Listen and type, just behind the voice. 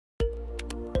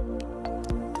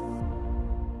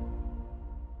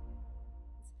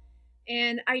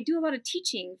And I do a lot of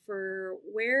teaching for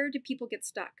where do people get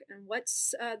stuck and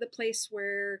what's the place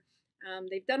where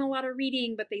they've done a lot of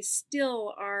reading, but they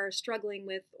still are struggling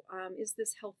with, is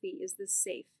this healthy? Is this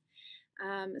safe?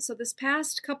 So this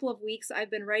past couple of weeks,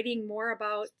 I've been writing more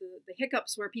about the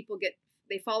hiccups where people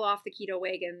they fall off the keto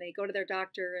wagon. They go to their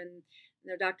doctor and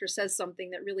their doctor says something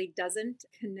that really doesn't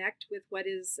connect with what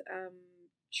is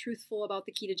truthful about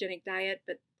the ketogenic diet.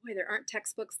 But boy, there aren't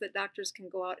textbooks that doctors can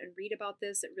go out and read about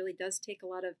this. It really does take a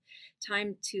lot of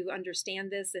time to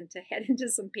understand this and to head into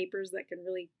some papers that can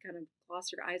really kind of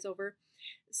gloss your eyes over.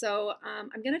 So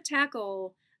I'm going to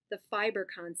tackle the fiber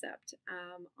concept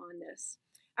on this.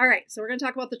 All right, so we're going to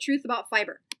talk about the truth about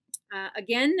fiber.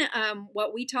 Again,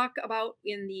 what we talk about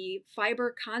in the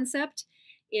fiber concept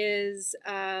is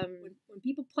when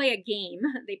people play a game,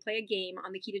 they play a game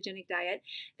on the ketogenic diet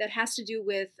that has to do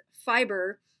with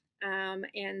fiber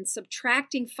and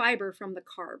subtracting fiber from the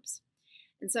carbs.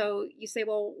 And so you say,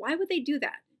 well, why would they do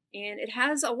that? And it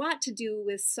has a lot to do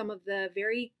with some of the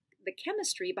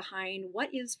chemistry behind what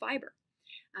is fiber.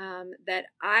 That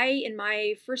in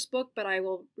my first book, but I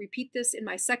will repeat this in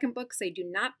my second book, say do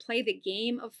not play the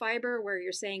game of fiber where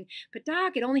you're saying, but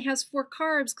doc, it only has 4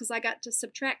 carbs because I got to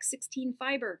subtract 16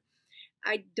 fiber.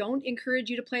 I don't encourage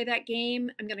you to play that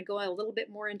game. I'm going to go a little bit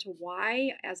more into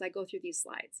why as I go through these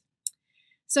slides.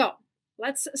 So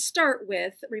let's start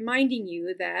with reminding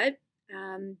you that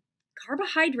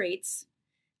carbohydrates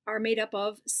are made up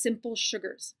of simple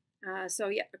sugars. So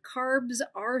yeah, carbs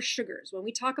are sugars. When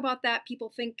we talk about that,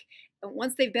 people think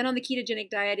once they've been on the ketogenic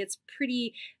diet, it's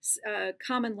pretty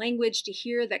common language to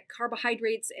hear that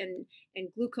carbohydrates and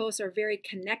glucose are very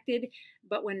connected.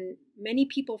 But when many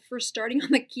people first starting on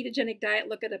the ketogenic diet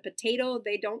look at a potato,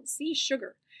 they don't see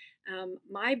sugar.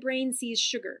 My brain sees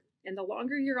sugar. And the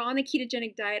longer you're on a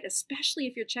ketogenic diet, especially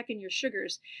if you're checking your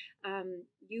sugars,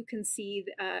 you can see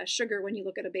sugar when you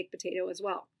look at a baked potato as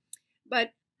well.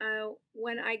 But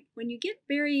when you get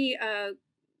very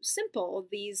simple,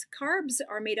 these carbs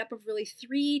are made up of really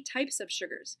 3 types of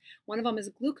sugars. One of them is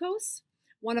glucose,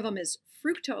 one of them is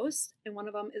fructose, and one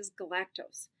of them is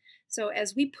galactose. So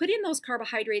as we put in those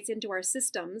carbohydrates into our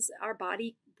systems, our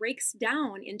body breaks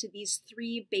down into these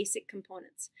 3 basic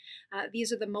components.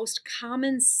 These are the most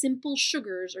common simple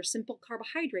sugars or simple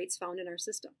carbohydrates found in our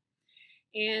system.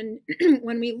 And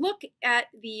when we look at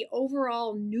the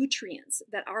overall nutrients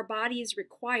that our bodies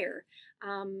require,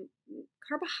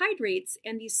 carbohydrates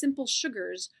and these simple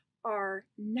sugars are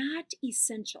not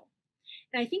essential.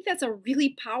 And I think that's a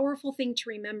really powerful thing to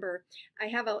remember. I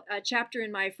have a chapter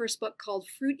in my first book called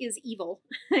Fruit is Evil,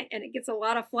 and it gets a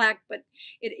lot of flack, but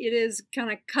it is kind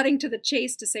of cutting to the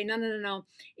chase to say, no.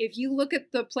 If you look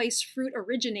at the place fruit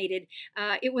originated,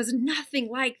 it was nothing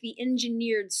like the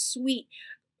engineered, sweet,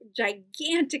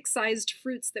 gigantic sized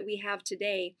fruits that we have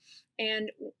today.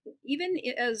 And even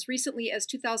as recently as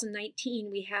 2019,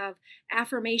 we have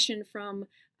affirmation from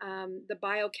the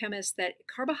biochemists that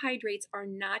carbohydrates are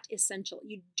not essential.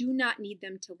 You do not need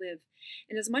them to live.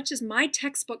 And as much as my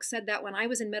textbook said that when I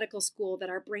was in medical school, that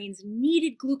our brains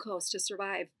needed glucose to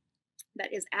survive,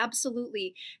 that is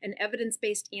absolutely an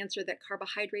evidence-based answer that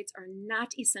carbohydrates are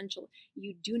not essential.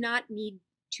 You do not need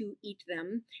to eat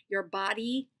them. Your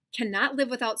body cannot live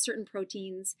without certain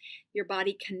proteins. Your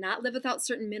body cannot live without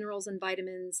certain minerals and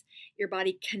vitamins. Your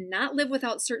body cannot live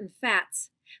without certain fats,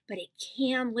 but it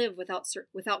can live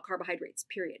without carbohydrates,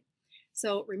 period.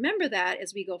 So remember that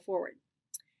as we go forward.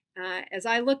 As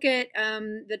I look at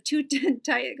the 2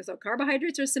 types, so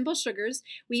carbohydrates are simple sugars.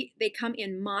 They come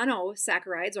in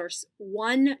monosaccharides or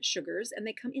 1 sugars, and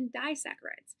they come in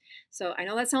disaccharides. So I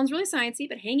know that sounds really sciencey,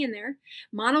 but hang in there.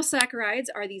 Monosaccharides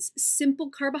are these simple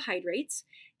carbohydrates,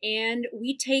 and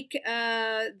we take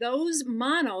those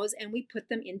monos and we put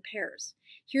them in pairs.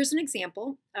 Here's an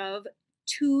example of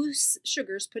 2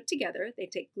 sugars put together. They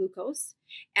take glucose,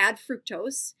 add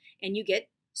fructose, and you get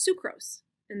sucrose.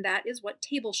 And that is what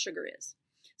table sugar is.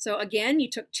 So again, you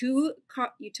took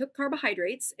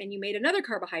carbohydrates and you made another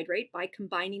carbohydrate by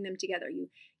combining them together.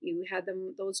 You had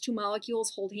those 2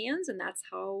 molecules hold hands, and that's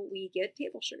how we get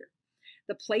table sugar.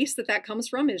 The place that comes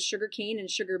from is sugar cane and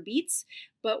sugar beets,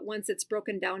 but once it's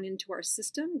broken down into our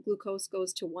system, glucose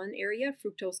goes to one area,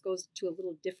 fructose goes to a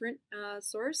little different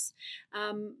source.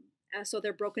 So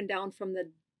they're broken down from the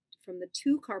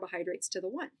 2 carbohydrates to the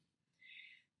 1.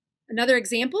 Another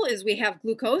example is we have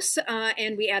glucose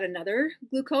and we add another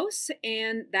glucose,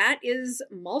 and that is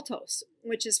maltose,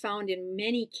 which is found in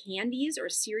many candies or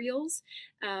cereals.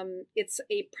 It's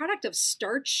a product of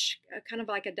starch, kind of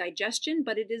like a digestion,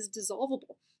 but it is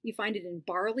dissolvable. You find it in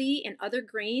barley and other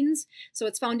grains, so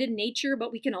it's found in nature,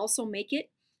 but we can also make it.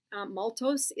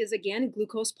 Maltose is, again,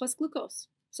 glucose plus glucose.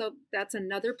 So that's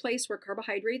another place where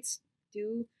carbohydrates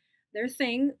do their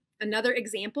thing. Another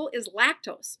example is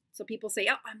lactose. So people say,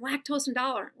 oh, I'm lactose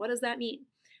intolerant. What does that mean?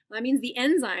 Well, that means the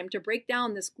enzyme to break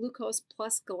down this glucose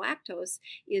plus galactose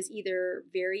is either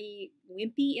very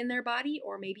wimpy in their body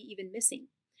or maybe even missing.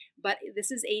 But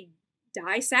this is a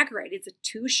disaccharide. It's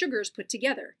two sugars put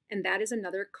together, and that is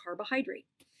another carbohydrate.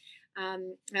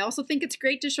 I also think it's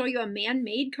great to show you a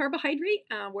man-made carbohydrate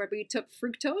where we took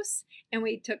fructose and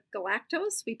we took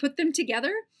galactose. We put them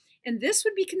together, and this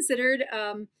would be considered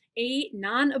a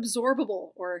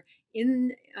non-absorbable, or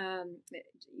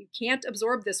you can't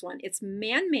absorb this one. It's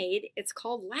man-made. It's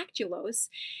called lactulose,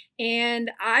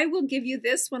 and I will give you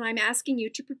this when I'm asking you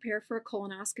to prepare for a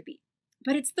colonoscopy.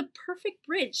 But it's the perfect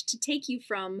bridge to take you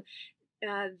from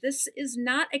this is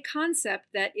not a concept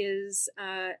that is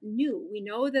new. We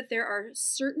know that there are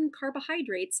certain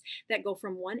carbohydrates that go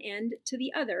from one end to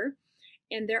the other,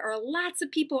 and there are lots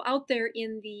of people out there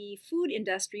in the food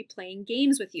industry playing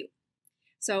games with you.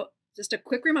 So just a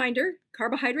quick reminder,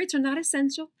 carbohydrates are not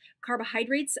essential.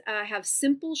 Carbohydrates have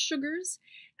simple sugars.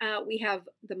 We have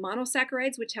the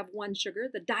monosaccharides, which have one sugar,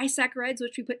 the disaccharides,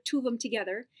 which we put two of them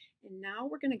together. And now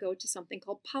we're going to go to something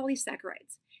called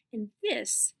polysaccharides. And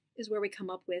this is where we come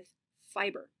up with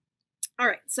fiber. All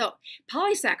right, so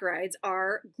polysaccharides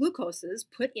are glucoses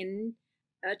put in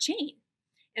a chain.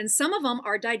 And some of them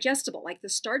are digestible, like the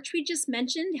starch we just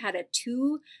mentioned had a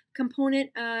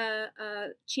two-component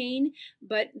chain,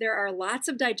 but there are lots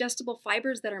of digestible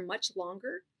fibers that are much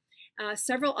longer.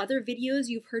 Several other videos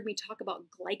you've heard me talk about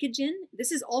glycogen.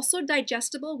 This is also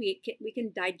digestible. We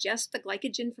can digest the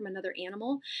glycogen from another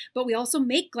animal, but we also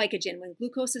make glycogen. When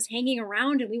glucose is hanging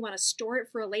around and we want to store it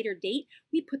for a later date,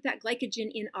 we put that glycogen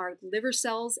in our liver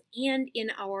cells and in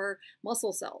our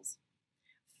muscle cells.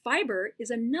 Fiber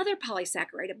is another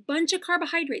polysaccharide, a bunch of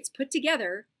carbohydrates put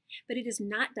together, but it is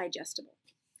not digestible.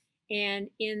 And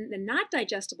in the not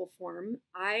digestible form,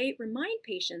 I remind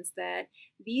patients that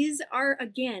these are,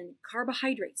 again,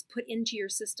 carbohydrates put into your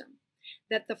system,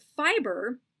 that the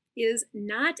fiber is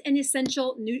not an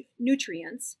essential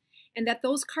nutrient, and that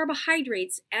those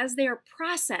carbohydrates, as they are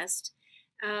processed,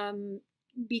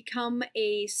 become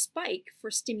a spike for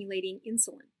stimulating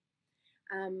insulin.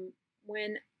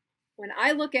 When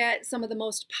I look at some of the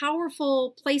most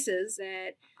powerful places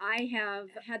that I have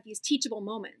had these teachable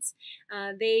moments,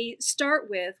 they start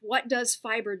with, what does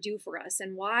fiber do for us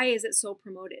and why is it so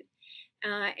promoted?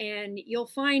 And you'll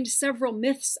find several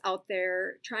myths out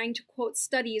there trying to quote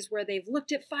studies where they've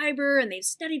looked at fiber and they've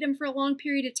studied them for a long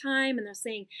period of time and they're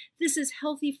saying, this is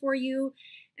healthy for you.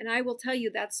 And I will tell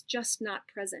you that's just not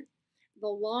present. The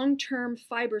long-term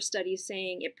fiber studies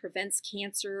saying it prevents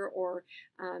cancer, or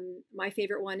my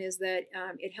favorite one is that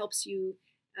it helps you,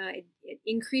 it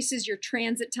increases your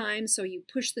transit time, so you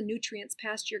push the nutrients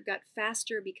past your gut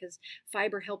faster because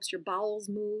fiber helps your bowels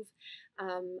move.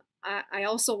 I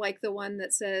also like the one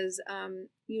that says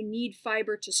you need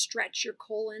fiber to stretch your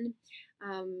colon.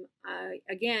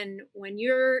 Again, when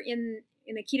you're in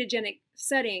a ketogenic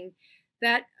setting,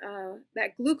 that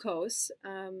glucose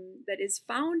that is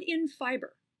found in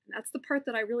fiber, and that's the part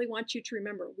that I really want you to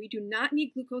remember. We do not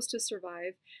need glucose to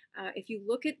survive. If you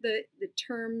look at the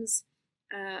terms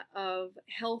of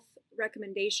health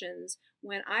recommendations,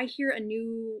 when I hear a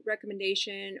new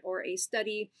recommendation or a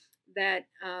study that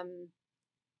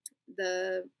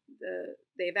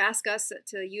they've asked us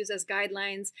to use as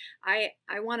guidelines, I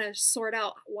want to sort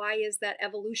out, why is that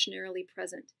evolutionarily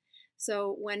present?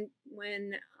 So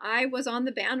when I was on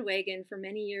the bandwagon for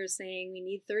many years saying we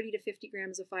need 30 to 50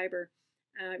 grams of fiber,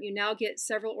 you now get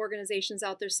several organizations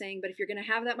out there saying, but if you're going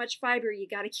to have that much fiber, you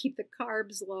got to keep the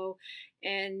carbs low.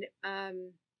 And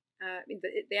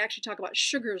they actually talk about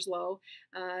sugars low.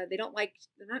 They're not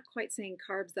quite saying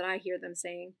carbs that I hear them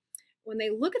saying. When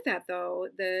they look at that though,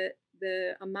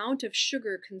 the amount of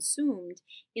sugar consumed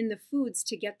in the foods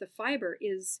to get the fiber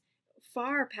is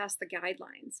far past the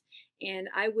guidelines. And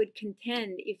I would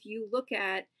contend, if you look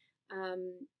at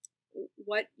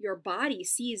what your body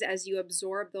sees as you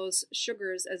absorb those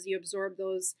sugars, as you absorb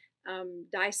those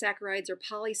disaccharides or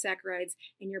polysaccharides,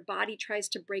 and your body tries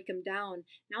to break them down,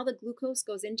 now the glucose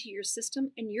goes into your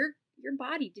system and your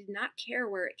body did not care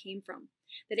where it came from.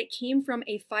 That it came from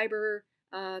a fiber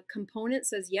component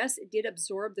says, yes, it did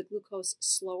absorb the glucose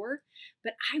slower,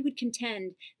 but I would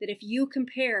contend that if you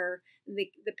compare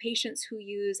the patients who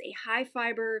use a high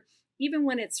fiber, even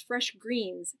when it's fresh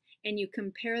greens, and you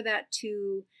compare that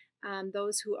to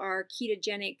those who are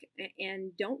ketogenic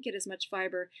and don't get as much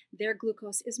fiber, their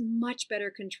glucose is much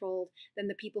better controlled than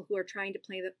the people who are trying to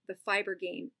play the fiber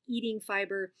game, eating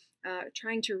fiber,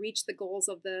 trying to reach the goals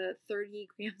of the 30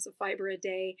 grams of fiber a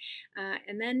day,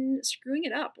 and then screwing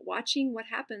it up, watching what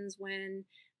happens when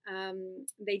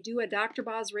they do a Dr.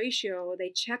 Boz ratio.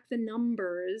 They check the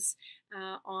numbers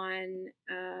on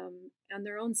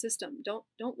their own system.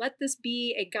 Don't let this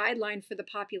be a guideline for the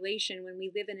population when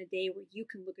we live in a day where you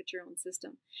can look at your own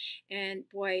system. And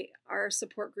boy, our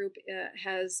support group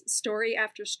has story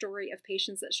after story of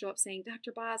patients that show up saying,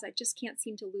 Dr. Boz, I just can't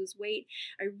seem to lose weight.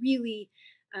 I really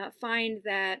find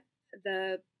that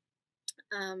the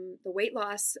weight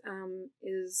loss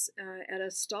is at a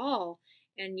stall.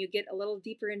 And you get a little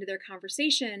deeper into their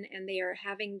conversation, and they are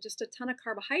having just a ton of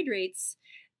carbohydrates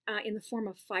in the form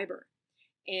of fiber.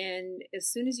 And as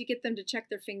soon as you get them to check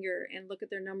their finger and look at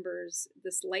their numbers,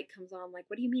 this light comes on like,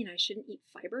 what do you mean I shouldn't eat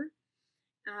fiber?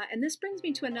 And this brings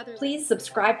me to another... Please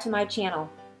subscribe to my channel.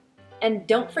 And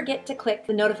don't forget to click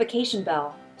the notification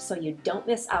bell so you don't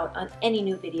miss out on any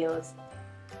new videos.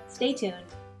 Stay tuned.